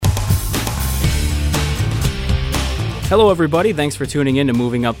Hello, everybody. Thanks for tuning in to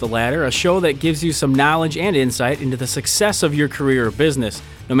Moving Up the Ladder, a show that gives you some knowledge and insight into the success of your career or business,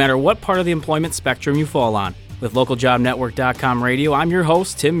 no matter what part of the employment spectrum you fall on. With LocalJobNetwork.com radio, I'm your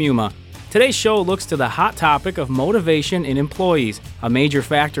host, Tim Muma. Today's show looks to the hot topic of motivation in employees, a major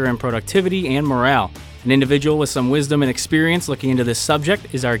factor in productivity and morale. An individual with some wisdom and experience looking into this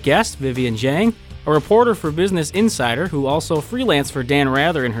subject is our guest, Vivian Zhang, a reporter for Business Insider who also freelanced for Dan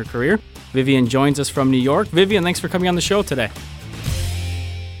Rather in her career. Vivian joins us from New York. Vivian, thanks for coming on the show today.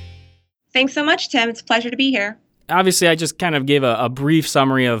 Thanks so much, Tim. It's a pleasure to be here. Obviously, I just kind of gave a brief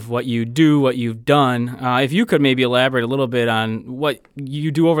summary of what you do, what you've done. If you could maybe elaborate a little bit on what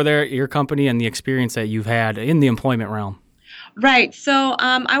you do over there at your company and the experience that you've had in the employment realm. Right. So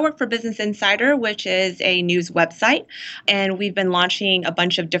I work for Business Insider, which is a news website, and we've been launching a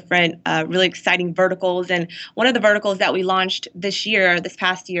bunch of different really exciting verticals. And one of the verticals that we launched this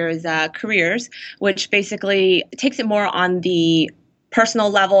past year, is careers, which basically takes it more on the personal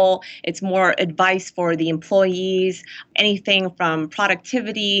level. It's more advice for the employees, anything from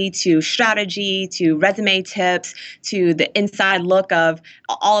productivity to strategy to resume tips to the inside look of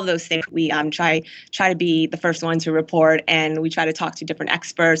all of those things. We try to be the first one to report, and we try to talk to different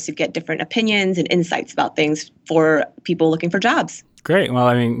experts to get different opinions and insights about things for people looking for jobs. Great. Well,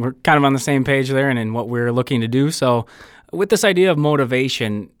 I mean, we're kind of on the same page there and in what we're looking to do. So with this idea of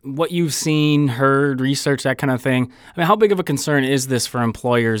motivation, what you've seen, heard, researched, that kind of thing, I mean, how big of a concern is this for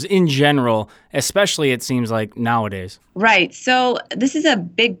employers in general, especially it seems like nowadays? Right. So this is a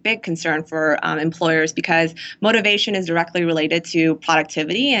big concern for employers because motivation is directly related to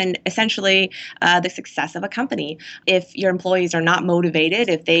productivity and essentially the success of a company. If your employees are not motivated,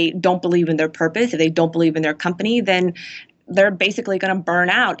 if they don't believe in their purpose, if they don't believe in their company, then they're basically going to burn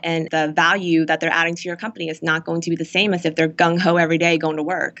out, and the value that they're adding to your company is not going to be the same as if they're gung-ho every day going to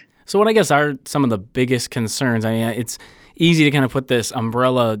work. So what I guess are some of the biggest concerns? I mean, it's easy to kind of put this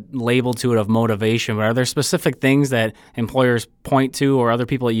umbrella label to it of motivation, but are there specific things that employers point to or other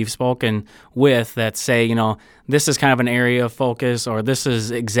people that you've spoken with that say, you know, this is kind of an area of focus, or this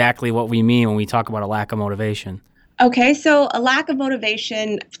is exactly what we mean when we talk about a lack of motivation? Okay, so a lack of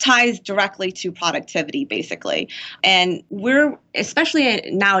motivation ties directly to productivity, basically. And we're, especially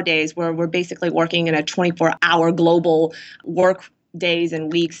nowadays, where we're basically working in a 24-hour global work days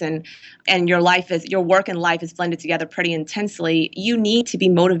and weeks, and your work and life is blended together pretty intensely. You need to be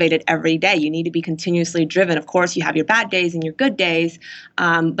motivated every day. You need to be continuously driven. Of course, you have your bad days and your good days,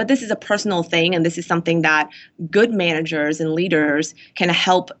 but this is a personal thing, and this is something that good managers and leaders can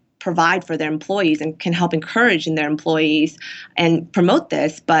help provide for their employees and can help encourage in their employees and promote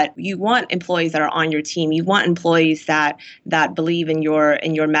this. But you want employees that are on your team. You want employees that believe in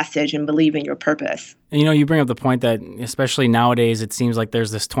your message and believe in your purpose. And, you know, you bring up the point that especially nowadays, it seems like there's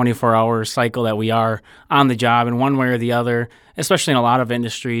this 24-hour cycle that we are on the job in one way or the other, especially in a lot of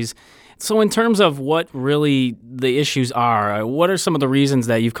industries. So in terms of what really the issues are, what are some of the reasons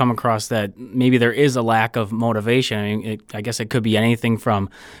that you've come across that maybe there is a lack of motivation? I mean, I guess it could be anything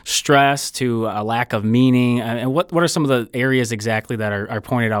from stress to a lack of meaning. And what are some of the areas exactly that are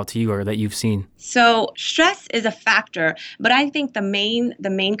pointed out to you or that you've seen? So stress is a factor, but I think the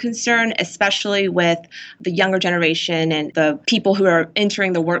main concern, especially with the younger generation and the people who are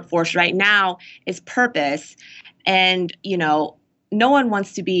entering the workforce right now, is purpose. And, you know, no one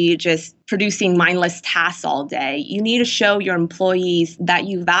wants to be just producing mindless tasks all day. You need to show your employees that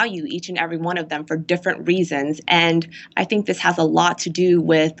you value each and every one of them for different reasons. And I think this has a lot to do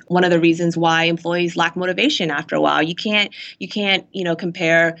with one of the reasons why employees lack motivation after a while. You can't,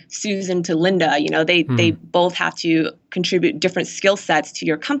 compare Susan to Linda. You know, they both have to contribute different skill sets to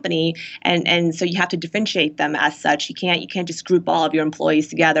your company. And so you have to differentiate them as such. You can't just group all of your employees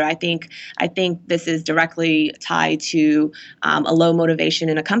together. I think this is directly tied to a low motivation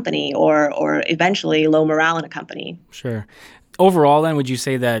in a company or eventually low morale in a company. Sure. Overall, then, would you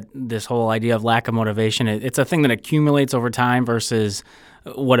say that this whole idea of lack of motivation, it's a thing that accumulates over time versus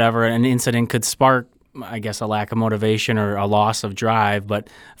whatever an incident could spark, I guess, a lack of motivation or a loss of drive? But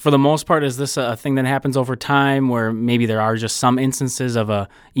for the most part, is this a thing that happens over time where maybe there are just some instances of a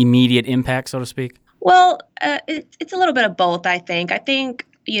immediate impact, so to speak? Well, it's a little bit of both, I think.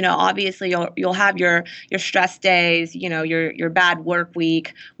 You know, obviously you'll have your stress days, you know, your bad work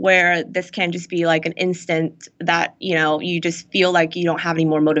week, where this can just be like an instant that, you know, you just feel like you don't have any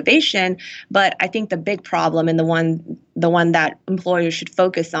more motivation. But I think the big problem, and the one that employers should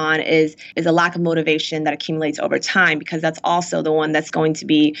focus on is a lack of motivation that accumulates over time, because that's also the one that's going to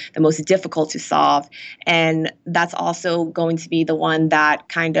be the most difficult to solve. And that's also going to be the one that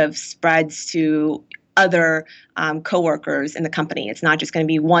kind of spreads to other coworkers in the company. It's not just going to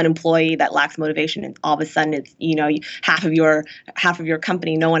be one employee that lacks motivation, and all of a sudden it's half of your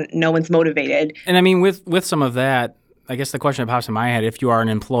company no one's motivated. And I mean, with some of that, I guess the question that pops in my head: if you are an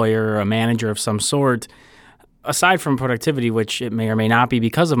employer or a manager of some sort, aside from productivity, which it may or may not be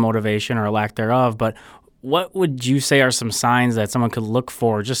because of motivation or lack thereof, but what would you say are some signs that someone could look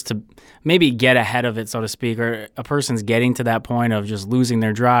for just to maybe get ahead of it, so to speak, or a person's getting to that point of just losing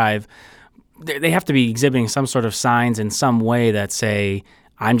their drive? They have to be exhibiting some sort of signs in some way that say,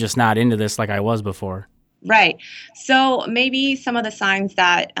 I'm just not into this like I was before. Right. So maybe some of the signs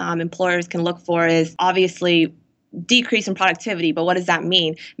that employers can look for is obviously decrease in productivity. But what does that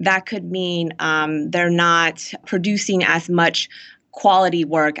mean? That could mean they're not producing as much quality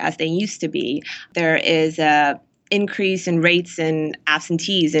work as they used to be. There is a increase in rates and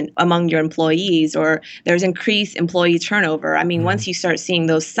absentees among your employees, or there's increased employee turnover. I mean, once you start seeing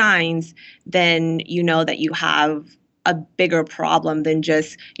those signs, then you know that you have a bigger problem than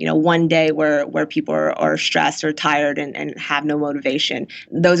just, one day where people are stressed or tired and have no motivation.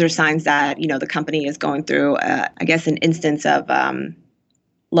 Those are signs that, the company is going through, I guess, an instance of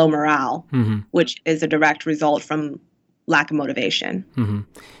low morale, which is a direct result from lack of motivation.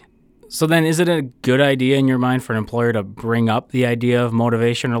 So then is it a good idea in your mind for an employer to bring up the idea of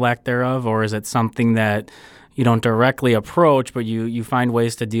motivation or lack thereof, or is it something that you don't directly approach, but you find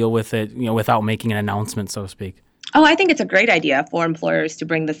ways to deal with it, without making an announcement, so to speak? Oh, I think it's a great idea for employers to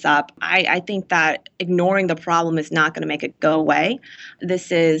bring this up. I think that ignoring the problem is not going to make it go away.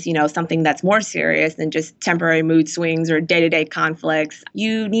 This is, something that's more serious than just temporary mood swings or day-to-day conflicts.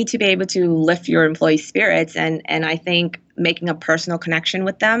 You need to be able to lift your employees' spirits, and I think making a personal connection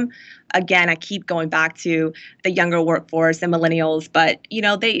with them. Again, I keep going back to the younger workforce and millennials, but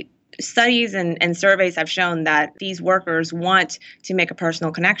studies and surveys have shown that these workers want to make a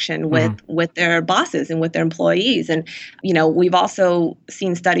personal connection with their bosses and with their employees. And, we've also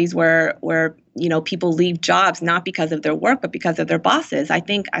seen studies where people leave jobs not because of their work, but because of their bosses. I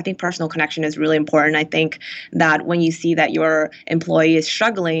think personal connection is really important. I think that when you see that your employee is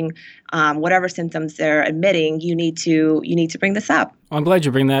struggling, whatever symptoms they're admitting, you need to bring this up. Well, I'm glad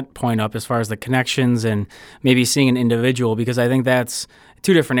you bring that point up as far as the connections and maybe seeing an individual, because I think that's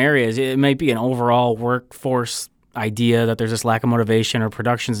two different areas. It might be an overall workforce idea that there's this lack of motivation or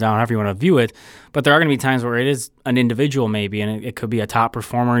production's down, however you want to view it, but there are going to be times where it is an individual maybe, and it could be a top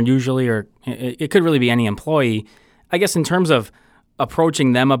performer usually, or it could really be any employee. I guess in terms of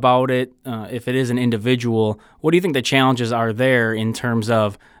approaching them about it, if it is an individual, what do you think the challenges are there in terms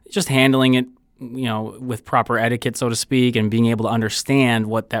of just handling it, with proper etiquette, so to speak, and being able to understand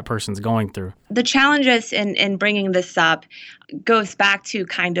what that person's going through? The challenges in bringing this up goes back to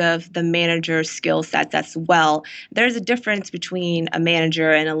kind of the manager's skill sets as well. There's a difference between a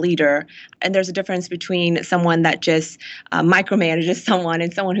manager and a leader, and there's a difference between someone that just micromanages someone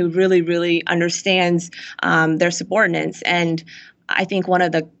and someone who really, really understands their subordinates. And I think one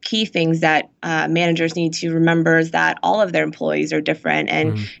of the key things that managers need to remember is that all of their employees are different,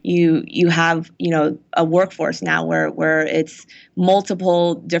 and you have a workforce now where it's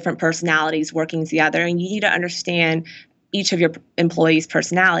multiple different personalities working together, and you need to understand each of your employees'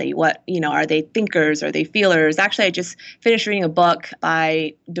 personality. What are they thinkers? Are they feelers? Actually, I just finished reading a book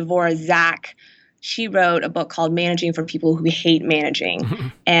by Devorah Zach. She wrote a book called Managing for People Who Hate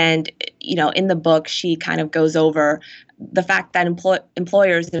Managing. And, in the book, she kind of goes over the fact that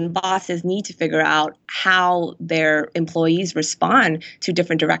employers and bosses need to figure out how their employees respond to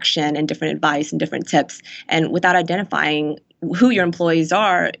different direction and different advice and different tips. And without identifying who your employees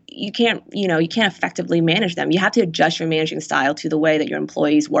are, you can't effectively manage them. You have to adjust your managing style to the way that your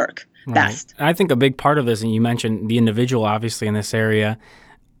employees work best. I think a big part of this, and you mentioned the individual, obviously, in this area,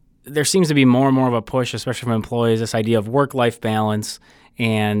 there seems to be more and more of a push, especially from employees, this idea of work-life balance,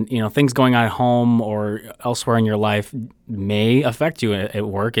 and things going on at home or elsewhere in your life may affect you at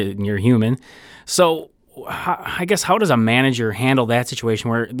work, and you're human. So I guess, how does a manager handle that situation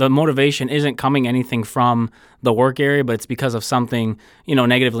where the motivation isn't coming anything from the work area, but it's because of something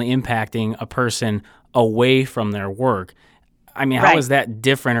negatively impacting a person away from their work? I mean, how is that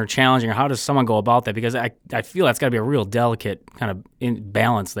different or challenging, or how does someone go about that? Because I feel that's got to be a real delicate kind of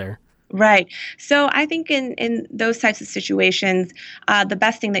balance there. Right. So I think in those types of situations, the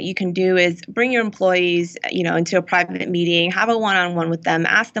best thing that you can do is bring your employees, into a private meeting, have a one-on-one with them,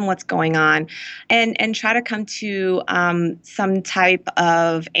 ask them what's going on, and try to come to some type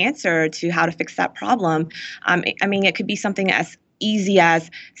of answer to how to fix that problem. I mean, it could be something as easy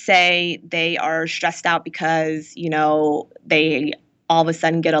as, say, they are stressed out because, they all of a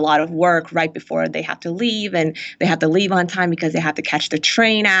sudden get a lot of work right before they have to leave, and they have to leave on time because they have to catch the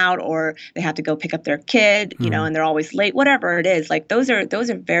train out, or they have to go pick up their kid, and they're always late, whatever it is. Like those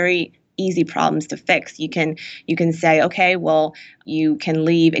are very easy problems to fix. You can say, okay, well, you can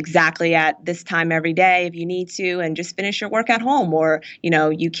leave exactly at this time every day if you need to and just finish your work at home, or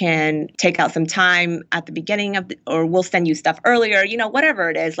you can take out some time at the beginning of or we'll send you stuff earlier, whatever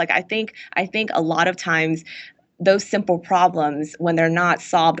it is. Like I think a lot of times those simple problems, when they're not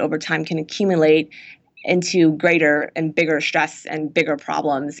solved over time, can accumulate into greater and bigger stress and bigger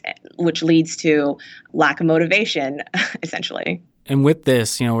problems, which leads to lack of motivation, essentially. And with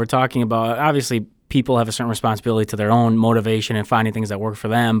this, we're talking about, obviously, people have a certain responsibility to their own motivation and finding things that work for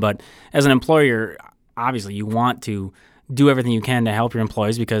them. But as an employer, obviously, you want to do everything you can to help your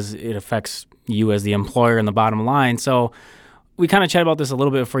employees because it affects you as the employer and the bottom line. So we kind of chatted about this a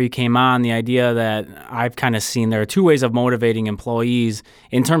little bit before you came on, the idea that I've kind of seen there are two ways of motivating employees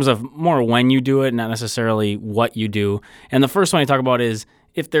in terms of more when you do it, not necessarily what you do. And the first one I talk about is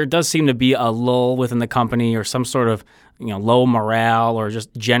if there does seem to be a lull within the company or some sort of low morale or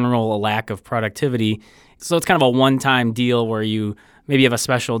just general lack of productivity. So it's kind of a one-time deal where you maybe have a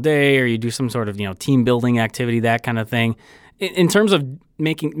special day or you do some sort of team building activity, that kind of thing. In terms of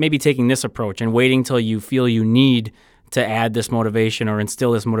maybe taking this approach and waiting till you feel you need to add this motivation or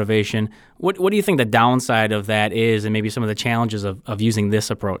instill this motivation, what do you think the downside of that is, and maybe some of the challenges of using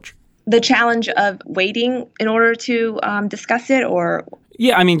this approach? The challenge of waiting in order to discuss it, or?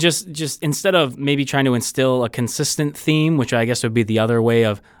 Yeah, I mean, just instead of maybe trying to instill a consistent theme, which I guess would be the other way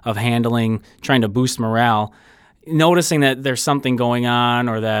of handling, trying to boost morale, noticing that there's something going on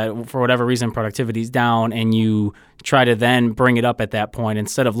or that for whatever reason productivity is down, and you try to then bring it up at that point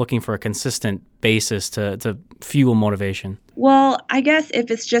instead of looking for a consistent basis to fuel motivation. Well, I guess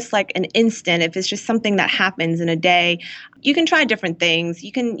if it's just like an instant, if it's just something that happens in a day, you can try different things.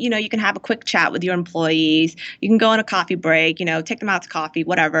 You can have a quick chat with your employees. You can go on a coffee break, take them out to coffee,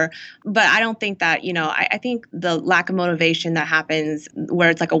 whatever. But I don't think that, I think the lack of motivation that happens where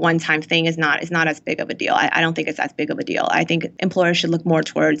it's like a one-time thing is not as big of a deal. I don't think it's as big of a deal. I think employers should look more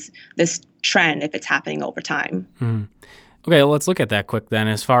towards this trend if it's happening over time. Okay, well, let's look at that quick then.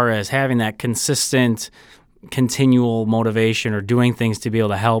 As far as having that consistent, continual motivation or doing things to be able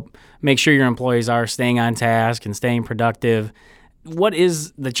to help make sure your employees are staying on task and staying productive, what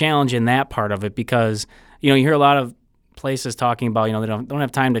is the challenge in that part of it? Because, you hear a lot of places talking about, they don't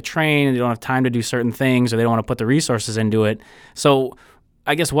have time to train, and they don't have time to do certain things, or they don't want to put the resources into it. So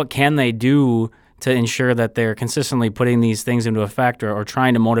I guess what can they do to ensure that they're consistently putting these things into effect or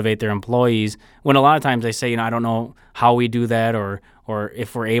trying to motivate their employees, when a lot of times they say, I don't know how we do that or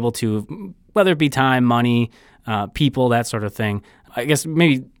if we're able to, whether it be time, money, people, that sort of thing. I guess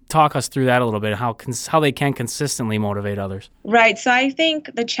maybe talk us through that a little bit, how they can consistently motivate others. Right. So I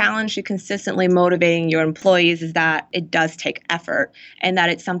think the challenge to consistently motivating your employees is that it does take effort, and that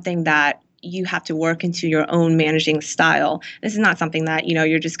it's something that you have to work into your own managing style. This is not something that,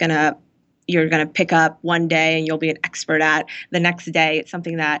 you're just going to pick up one day and you'll be an expert at the next day. It's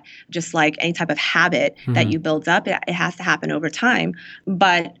something that, just like any type of habit that you build up, it has to happen over time.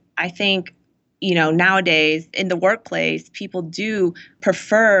 But I think, nowadays in the workplace, people do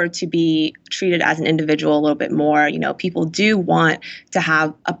prefer to be treated as an individual a little bit more. People do want to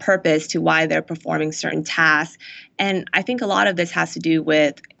have a purpose to why they're performing certain tasks. And I think a lot of this has to do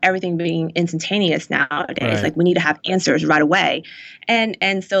with everything being instantaneous nowadays. Right. Like we need to have answers right away.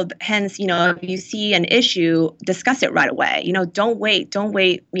 And so hence, if you see an issue, discuss it right away. Don't wait,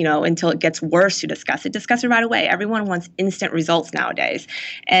 until it gets worse to discuss it. Discuss it right away. Everyone wants instant results nowadays.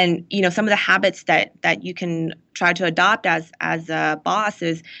 And, some of the habits that you can try to adopt as a boss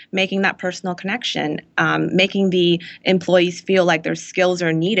is making that personal connection, making the employees feel like their skills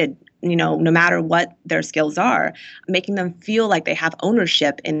are needed, no matter what their skills are, making them feel like they have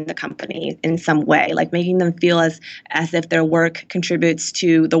ownership in the company in some way, like making them feel as if their work contributes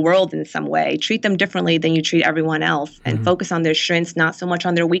to the world in some way. Treat them differently than you treat everyone else, and focus on their strengths, not so much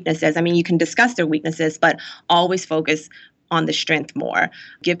on their weaknesses. I mean, you can discuss their weaknesses, but always focus on the strength more.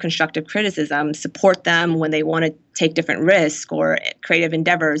 Give constructive criticism, support them when they want to take different risks or creative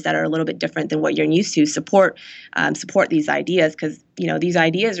endeavors that are a little bit different than what you're used to. Support these ideas, because these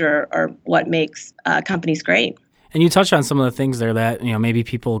ideas are what makes companies great. And you touched on some of the things there that maybe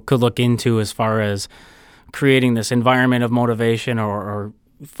people could look into as far as creating this environment of motivation or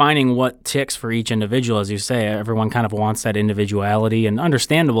finding what ticks for each individual. As you say, everyone kind of wants that individuality, and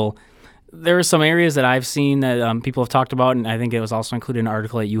understandable. There are some areas that I've seen that people have talked about, and I think it was also included in an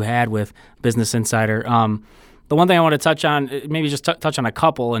article that you had with Business Insider, The one thing I want to touch on, maybe just touch on a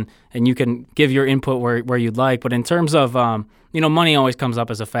couple, and you can give your input where you'd like. But in terms of, money always comes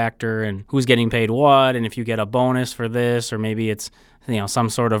up as a factor, and who's getting paid what, and if you get a bonus for this, or maybe it's, some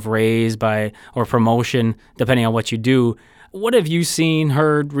sort of raise or promotion, depending on what you do. What have you seen,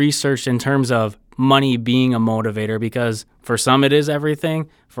 heard, researched in terms of money being a motivator? Because for some it is everything.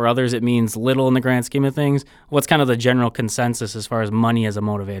 For others it means little in the grand scheme of things. What's kind of the general consensus as far as money as a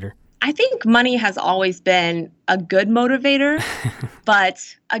motivator? I think money has always been a good motivator, but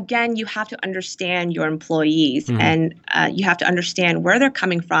again, you have to understand your employees and you have to understand where they're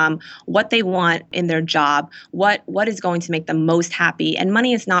coming from, what they want in their job, what is going to make them most happy. And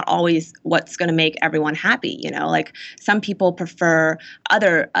money is not always what's going to make everyone happy. Like some people prefer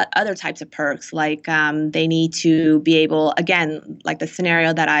other types of perks, like they need to be able, again, like the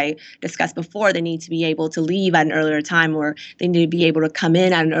scenario that I discussed before, they need to be able to leave at an earlier time, or they need to be able to come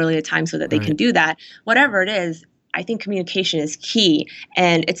in at an earlier time so that they can do that. Whatever it is, I think communication is key,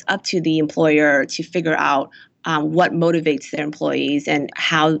 and it's up to the employer to figure out what motivates their employees and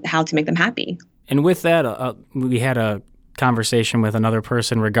how to make them happy. And with that, we had a conversation with another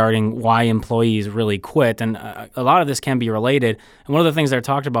person regarding why employees really quit, and a lot of this can be related. And one of the things they're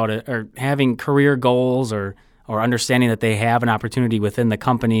talked about are having career goals or understanding that they have an opportunity within the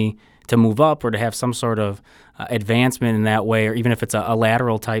company to move up or to have some sort of advancement in that way, or even if it's a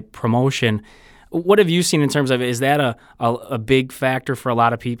lateral type promotion. What have you seen in terms of, is that a big factor for a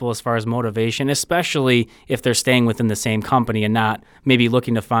lot of people as far as motivation, especially if they're staying within the same company and not maybe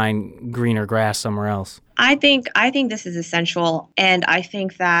looking to find greener grass somewhere else? I think this is essential, and I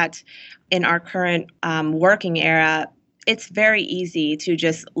think that in our current working era, it's very easy to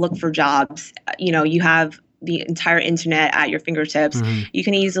just look for jobs. You have the entire internet at your fingertips. You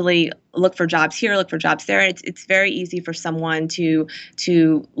can easily look for jobs here, look for jobs there. It's very easy for someone to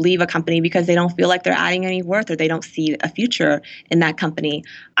leave a company because they don't feel like they're adding any worth, or they don't see a future in that company.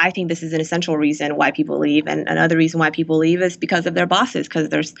 I think this is an essential reason why people leave. And another reason why people leave is because of their bosses, because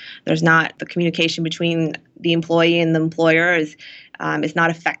there's not the communication between the employee and the employer is not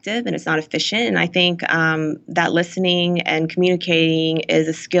effective and it's not efficient. And I think that listening and communicating is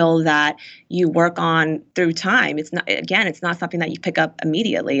a skill that you work on through time. It's not something that you pick up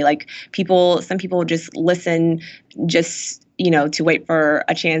immediately. Like some people just listen to wait for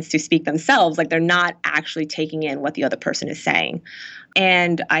a chance to speak themselves. Like they're not actually taking in what the other person is saying.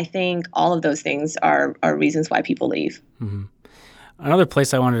 And I think all of those things are reasons why people leave. Mm-hmm. Another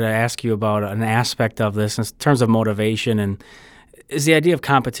place I wanted to ask you about an aspect of this in terms of motivation and is the idea of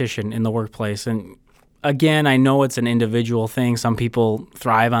competition in the workplace. And again, I know it's an individual thing. Some people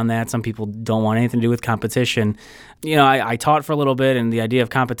thrive on that. Some people don't want anything to do with competition. I taught for a little bit, and the idea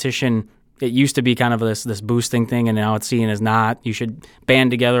of competition, it used to be kind of this boosting thing, and now it's seen as not. You should band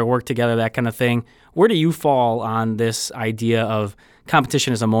together, work together, that kind of thing. Where do you fall on this idea of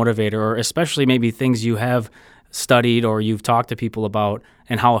competition as a motivator, or especially maybe things you have studied or you've talked to people about,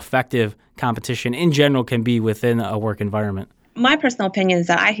 and how effective competition in general can be within a work environment? My personal opinion is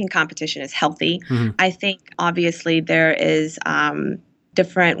that I think competition is healthy. Mm-hmm. I think obviously there is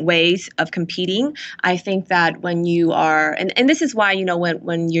different ways of competing. I think that when you are, and this is why,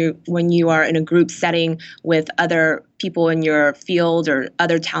 when you are in a group setting with other people in your field or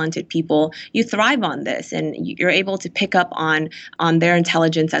other talented people, you thrive on this, and you're able to pick up on their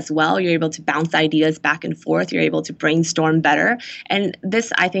intelligence as well. You're able to bounce ideas back and forth. You're able to brainstorm better. And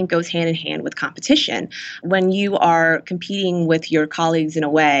this, I think, goes hand in hand with competition. When you are competing with your colleagues in a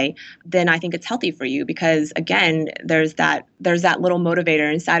way, then I think it's healthy for you because, again, there's that little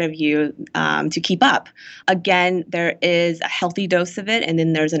motivator inside of you to keep up. Again, there is a healthy dose of it, and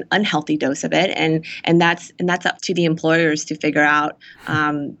then there's an unhealthy dose of it, and that's up to the employers to figure out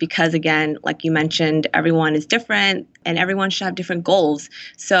because, again, like you mentioned, everyone is different and everyone should have different goals.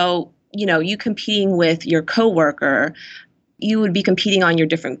 So, you competing with your coworker, you would be competing on your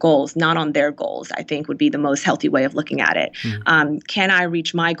different goals, not on their goals, I think would be the most healthy way of looking at it. Mm-hmm. Can I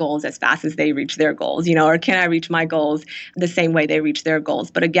reach my goals as fast as they reach their goals, or can I reach my goals the same way they reach their goals?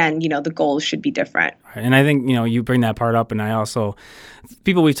 But again, the goals should be different. Right. And I think, you bring that part up, and I also,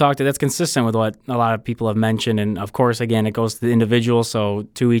 people we've talked to, that's consistent with what a lot of people have mentioned. And of course, again, it goes to the individual, so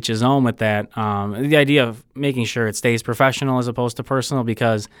to each his own with that. The idea of making sure it stays professional as opposed to personal,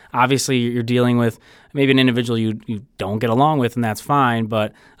 because obviously you're dealing with maybe an individual you don't get along with, and that's fine,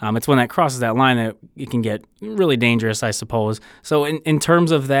 but it's when that crosses that line that it can get really dangerous, I suppose. So in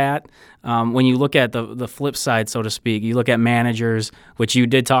terms of that, when you look at the flip side, so to speak, you look at managers, which you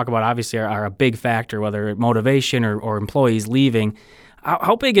did talk about, obviously are a big factor, whether motivation or employees leaving.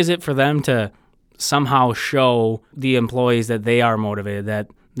 How big is it for them to somehow show the employees that they are motivated,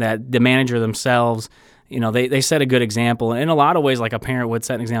 that the manager themselves, they set a good example. In a lot of ways, like a parent would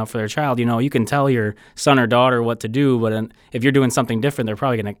set an example for their child. You can tell your son or daughter what to do, but if you're doing something different, they're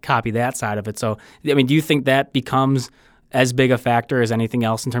probably going to copy that side of it. So, do you think that becomes as big a factor as anything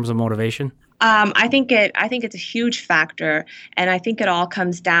else in terms of motivation? I think it's a huge factor, and I think it all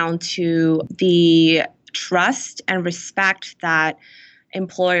comes down to the trust and respect that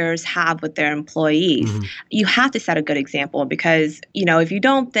employers have with their employees. Mm-hmm. You have to set a good example, because if you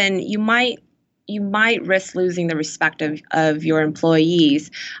don't, then you might risk losing the respect of your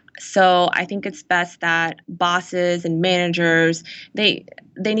employees. So I think it's best that bosses and managers, they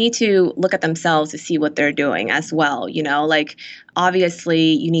need to look at themselves to see what they're doing as well. Obviously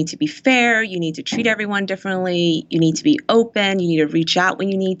you need to be fair, you need to treat everyone differently, you need to be open, you need to reach out when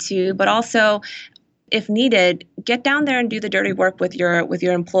you need to, but also, if needed, get down there and do the dirty work with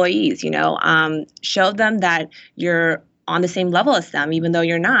your employees. Show them that you're on the same level as them, even though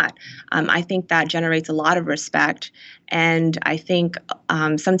you're not. I think that generates a lot of respect. And I think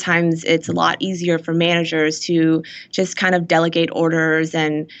sometimes it's a lot easier for managers to just kind of delegate orders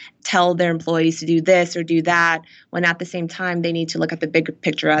and tell their employees to do this or do that, when at the same time they need to look at the bigger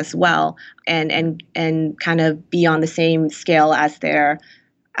picture as well, and kind of be on the same scale as their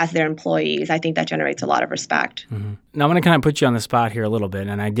employees. I think that generates a lot of respect. Mm-hmm. Now I'm going to kind of put you on the spot here a little bit,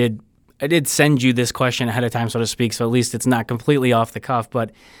 and I did send you this question ahead of time, so to speak, so at least it's not completely off the cuff.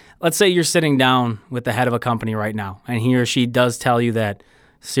 But let's say you're sitting down with the head of a company right now, and he or she does tell you that,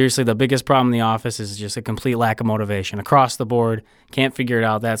 seriously, the biggest problem in the office is just a complete lack of motivation across the board, can't figure it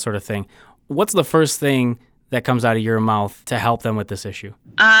out, that sort of thing. What's the first thing that comes out of your mouth to help them with this issue?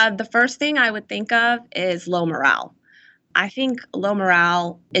 The first thing I would think of is low morale. I think low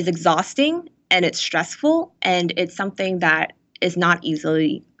morale is exhausting, and it's stressful, and it's something that is not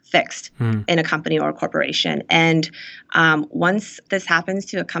easily fixed in a company or a corporation. And once this happens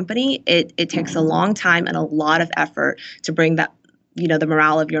to a company, it takes a long time and a lot of effort to bring that, the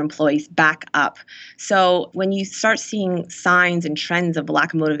morale of your employees back up. So when you start seeing signs and trends of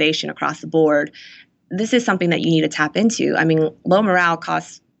lack of motivation across the board, this is something that you need to tap into. Low morale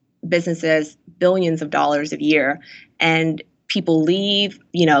costs businesses billions of dollars a year, and people leave,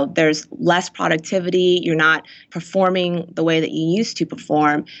 there's less productivity, you're not performing the way that you used to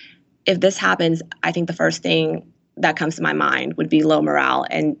perform. If this happens, I think the first thing that comes to my mind would be low morale,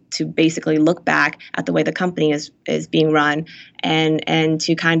 and to basically look back at the way the company is being run, and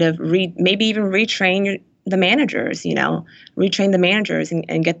to kind of maybe even retrain the managers, retrain the managers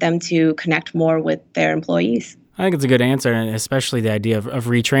and get them to connect more with their employees. I think it's a good answer, and especially the idea of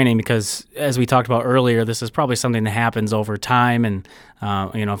retraining, because as we talked about earlier, this is probably something that happens over time, and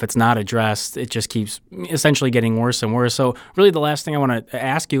if it's not addressed, it just keeps essentially getting worse and worse. So really the last thing I want to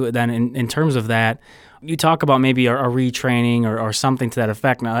ask you then in terms of that, you talk about maybe a retraining or something to that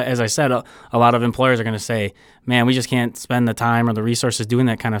effect. Now, as I said, a lot of employers are going to say, man, we just can't spend the time or the resources doing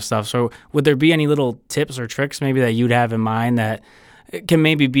that kind of stuff. So would there be any little tips or tricks maybe that you'd have in mind that it can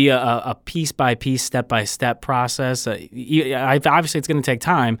maybe be a piece-by-piece, step-by-step process? Obviously, it's going to take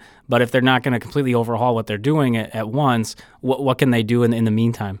time, but if they're not going to completely overhaul what they're doing at once, what can they do in the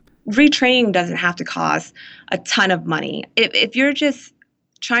meantime? Retraining doesn't have to cost a ton of money. If you're just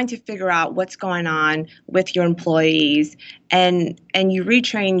trying to figure out what's going on with your employees, and you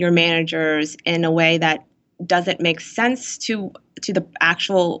retrain your managers in a way that doesn't make sense to the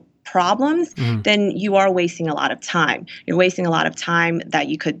actual problems, then you are wasting a lot of time. You're wasting a lot of time that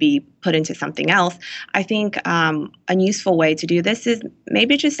you could be put into something else. I think a useful way to do this is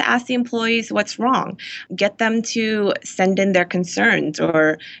maybe just to ask the employees what's wrong. Get them to send in their concerns,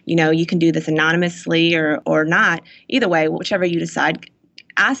 or you can do this anonymously or not. Either way, whichever you decide,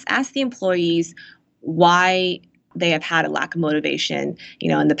 ask the employees why they have had a lack of motivation,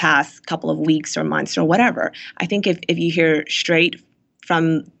 in the past couple of weeks or months or whatever. I think if you hear straight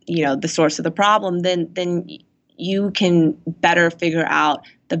from the source of the problem, then you can better figure out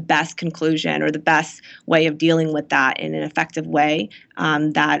the best conclusion or the best way of dealing with that in an effective way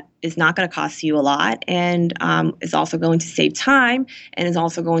that is not going to cost you a lot, and is also going to save time, and is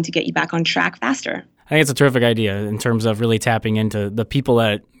also going to get you back on track faster. I think it's a terrific idea in terms of really tapping into the people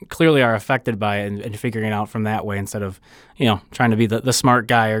that clearly are affected by it and figuring it out from that way, instead of trying to be the smart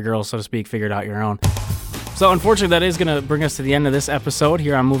guy or girl, so to speak, figure it out your own. So unfortunately, that is going to bring us to the end of this episode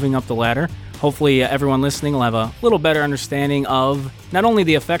here on Moving Up the Ladder. Hopefully everyone listening will have a little better understanding of not only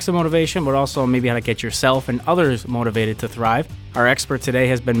the effects of motivation, but also maybe how to get yourself and others motivated to thrive. Our expert today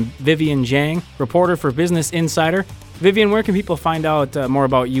has been Vivian Jiang, reporter for Business Insider. Vivian, where can people find out more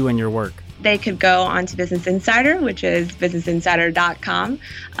about you and your work? They could go onto Business Insider, which is businessinsider.com.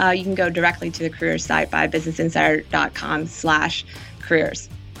 You can go directly to the careers site by businessinsider.com/careers.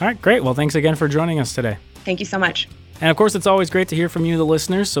 All right, great. Well, thanks again for joining us today. Thank you so much. And of course, it's always great to hear from you, the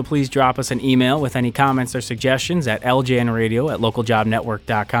listeners, so please drop us an email with any comments or suggestions at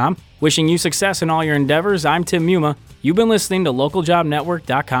ljnradio@localjobnetwork.com. Wishing you success in all your endeavors, I'm Tim Muma. You've been listening to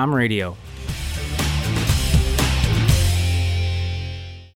localjobnetwork.com radio.